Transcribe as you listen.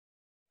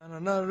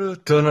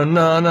Naruto,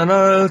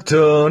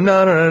 Naruto, Naruto,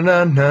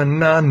 Naruto,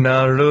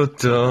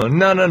 Naruto,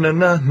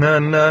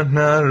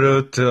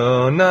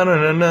 Naruto,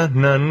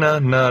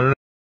 Naruto,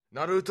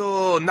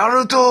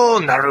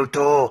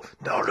 Naruto,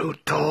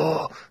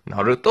 Naruto,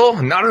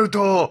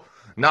 Naruto,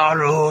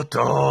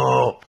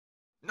 Naruto,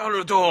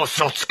 Naruto,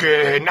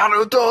 Sasuke,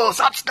 Naruto,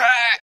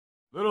 Sasuke.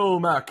 Little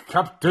Mac,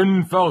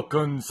 Captain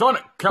Falcon,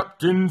 Sonic,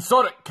 Captain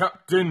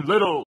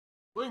Little,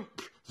 Link,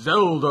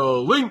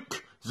 Zelda,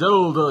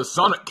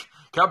 Sonic,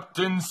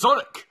 Captain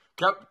Sonic,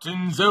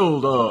 Captain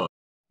Zelda.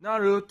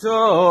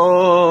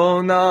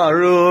 Naruto,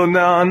 Naruto,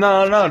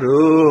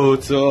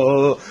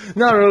 Naruto,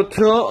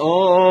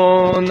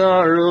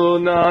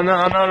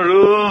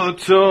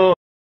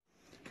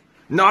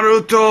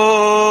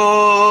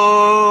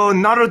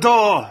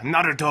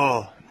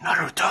 Naruto,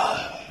 Naruto.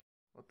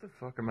 What the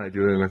fuck am I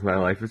doing with my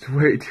life? It's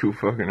way too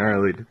fucking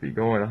early to be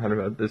going on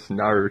about this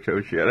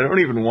Naruto shit. I don't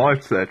even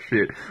watch that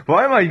shit.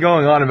 Why am I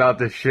going on about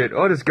this shit?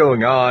 What is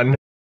going on?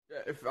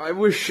 I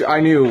wish I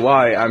knew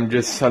why I'm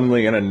just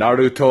suddenly in a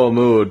Naruto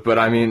mood, but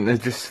I mean,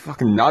 it's just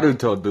fucking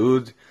Naruto,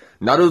 dude.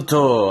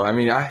 Naruto. I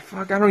mean, I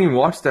don't even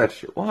watch that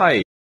shit.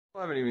 Why?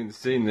 I haven't even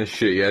seen this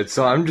shit yet,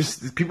 so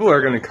people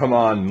are gonna come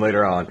on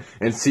later on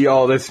and see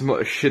all this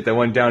shit that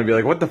went down and be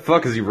like, what the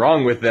fuck is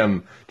wrong with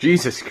them?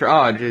 Jesus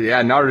Christ,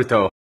 yeah,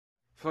 Naruto.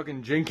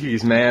 Fucking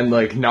jinkies, man,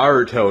 like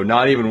Naruto,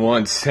 not even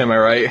once, am I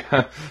right?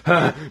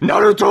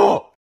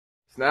 Naruto!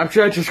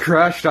 Snapchat just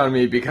crashed on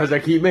me because I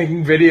keep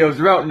making videos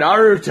about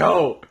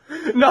Naruto!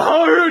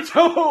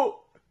 Naruto!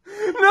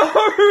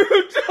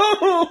 Naruto!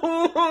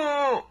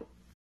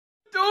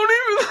 Don't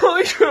even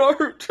like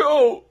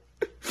Naruto!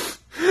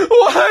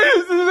 Why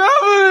is this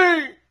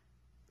happening?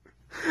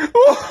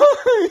 Why?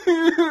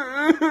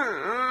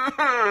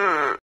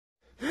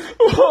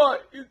 Why?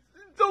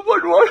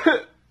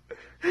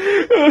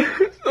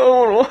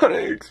 Someone want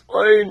to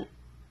explain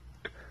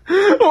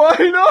why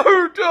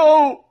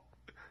Naruto?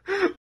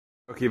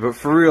 Okay, but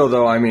for real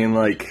though, I mean,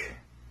 like,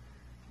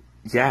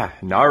 yeah,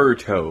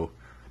 Naruto.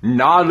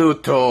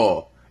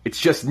 It's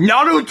just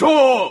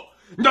Naruto!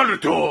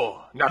 Naruto!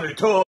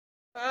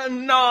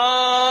 And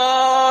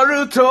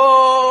Naruto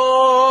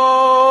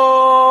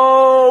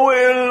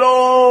will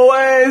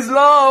always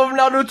love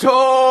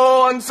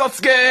Naruto and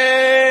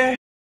Sasuke.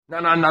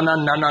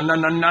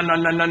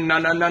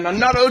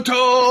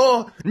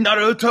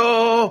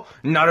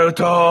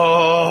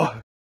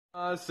 Naruto.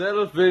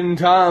 Myself in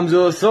times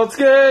of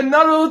Sasuke,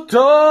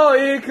 Naruto,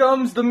 he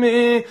comes to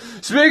me,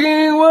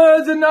 speaking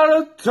words of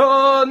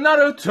Naruto.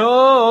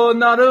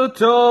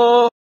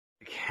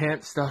 I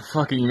can't stop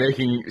fucking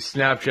making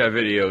Snapchat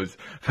videos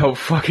about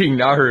fucking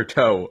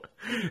Naruto.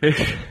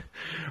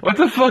 What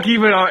the fuck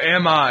even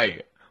am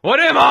I? What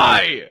am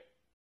I?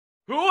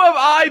 Who have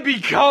I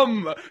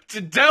become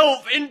to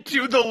delve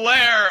into the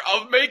lair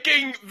of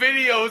making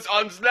videos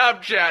on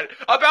Snapchat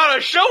about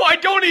a show I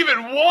don't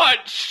even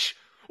watch?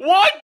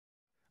 What?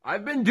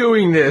 I've been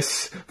doing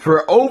this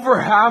for over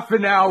half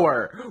an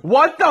hour.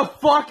 What the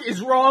fuck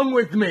is wrong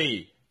with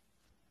me?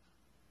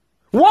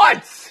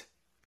 What?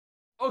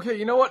 Okay,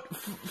 you know what?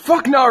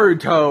 Fuck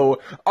Naruto.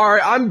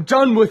 Alright, I'm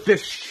done with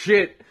this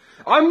shit.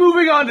 I'm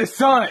moving on to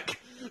Sonic.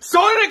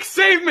 Sonic,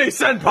 save me,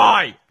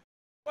 senpai!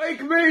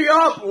 Wake me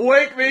up,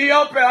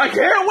 and I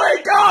can't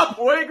wake up!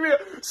 Wake me up!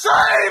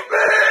 Save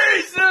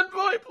me,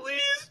 senpai,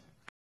 please!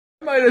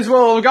 I might as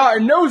well have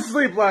gotten no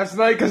sleep last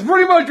night, because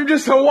pretty much I'm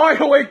just a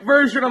wide-awake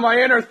version of my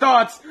inner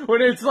thoughts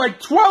when it's like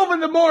 12 in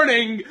the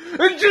morning,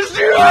 and just,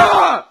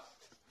 It's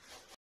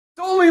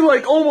only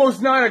like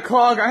almost 9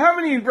 o'clock, I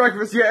haven't eaten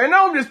breakfast yet, and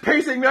now I'm just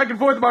pacing back and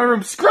forth in my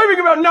room, screaming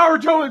about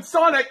Naruto and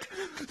Sonic!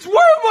 Where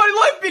have my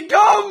life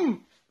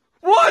become?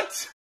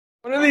 What?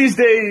 One of these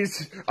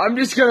days, I'm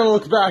just gonna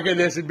look back at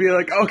this and be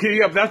like, okay,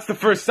 yep, that's the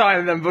first sign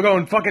of them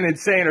going fucking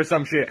insane or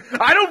some shit.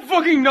 I don't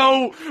fucking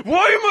know!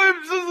 Why am I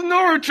obsessed with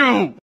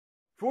Naruto?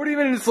 40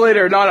 minutes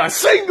later, not a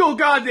single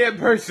goddamn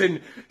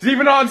person is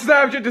even on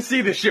Snapchat to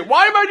see this shit.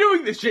 Why am I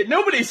doing this shit?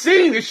 Nobody's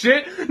seeing this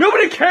shit.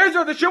 Nobody cares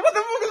about this shit. What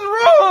the fuck is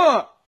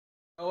wrong?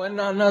 Going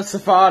on a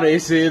safari,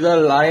 see the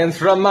lions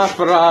from my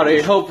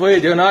Ferrari. Hope we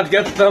do not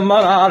get the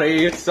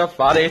Manari. It's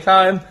safari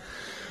time.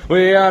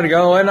 We are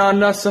going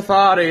on a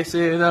safari,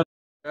 see the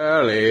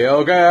girly,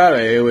 oh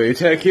girly, we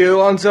take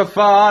you on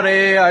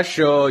safari. I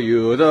show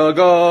you the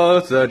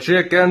goats, the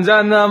chickens,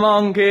 and the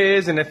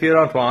monkeys. And if you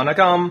don't wanna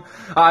come,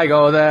 I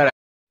go there.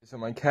 So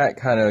my cat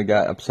kind of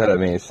got upset at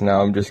me, so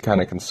now I'm just kind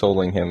of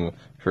consoling him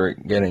for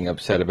getting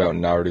upset about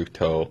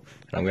Naruto.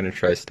 And I'm gonna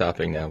try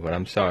stopping now, but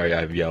I'm sorry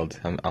I've yelled.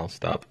 I'll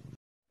stop.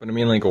 But I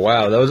mean, like,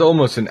 wow, that was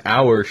almost an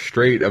hour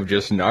straight of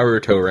just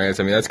Naruto rants.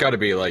 I mean, that's gotta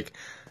be, like,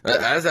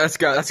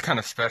 that's kind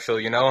of special,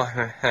 you know?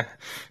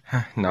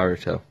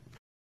 Naruto.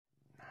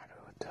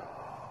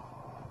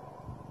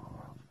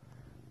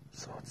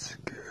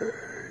 Sasuke,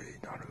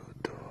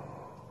 Naruto.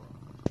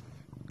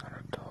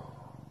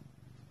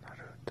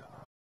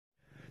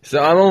 So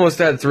I'm almost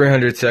at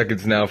 300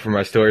 seconds now for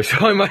my story, so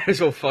I might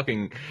as well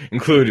fucking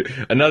include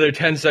another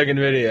 10-second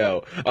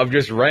video of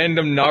just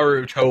random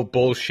Naruto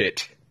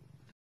bullshit.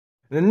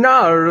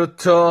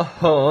 Naruto,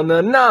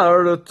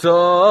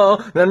 Naruto,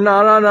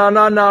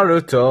 Naruto,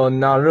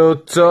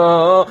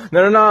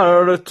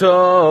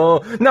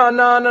 Naruto,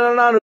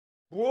 Naruto,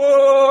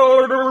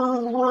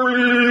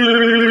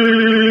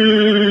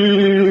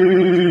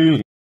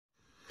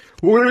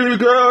 We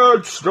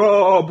can't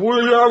stop.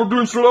 We have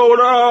to slow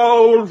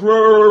down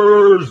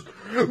first.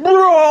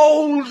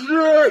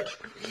 Bullshit!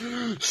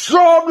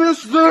 Stop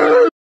this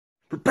thing!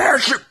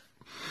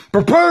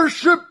 Prepare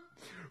ship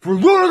for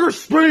lunar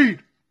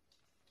speed.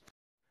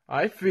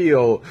 I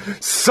feel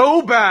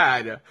so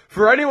bad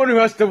for anyone who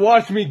has to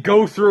watch me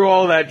go through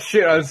all that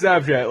shit on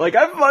Snapchat. Like,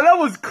 that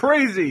was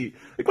crazy.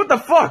 Like, what the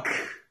fuck?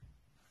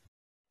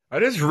 I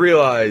just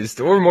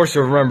realized, or more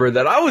so remembered,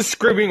 that I was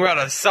screaming about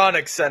a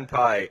Sonic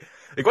Senpai.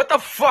 Like, what the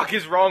fuck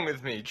is wrong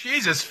with me?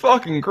 Jesus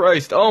fucking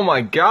Christ, oh my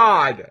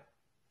god.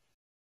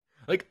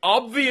 Like,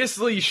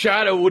 obviously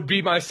Shadow would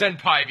be my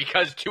senpai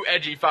because too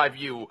edgy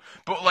 5U.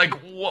 But, like,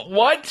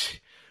 what?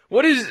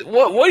 What is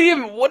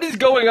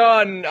going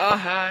on?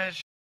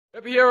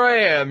 Here I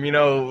am, you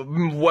know,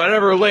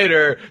 whatever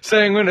later,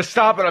 saying I'm gonna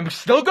stop and I'm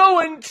still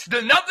going.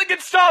 Nothing can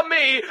stop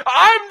me.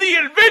 I'm the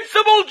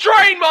invincible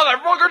train,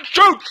 motherfucker.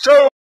 Shoot,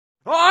 so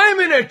I'm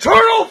an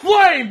eternal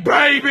flame,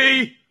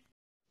 baby.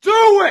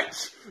 Do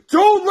it.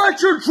 Don't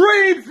let your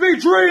dreams be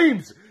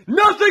dreams.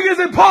 Nothing is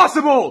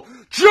impossible.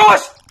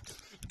 Just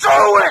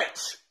do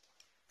it.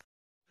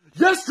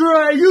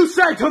 Yesterday you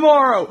said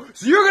tomorrow,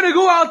 so you're gonna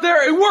go out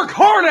there and work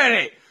hard at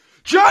it.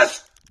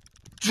 Just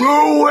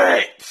do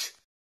it.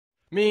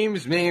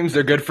 Memes,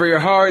 they're good for your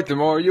heart. The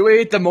more you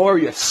eat, the more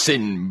you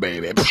sin,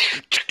 baby.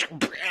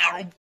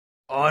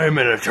 I'm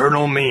an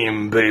eternal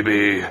meme,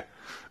 baby.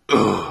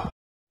 Ugh.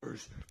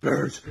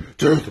 Bears,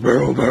 tooth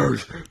barrel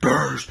bears,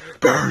 duh.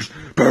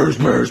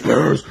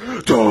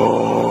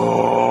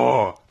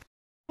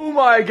 Oh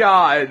my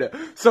god.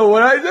 So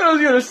when I said I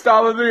was gonna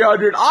stop at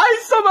 300,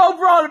 I somehow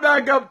brought it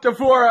back up to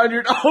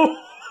 400. Oh.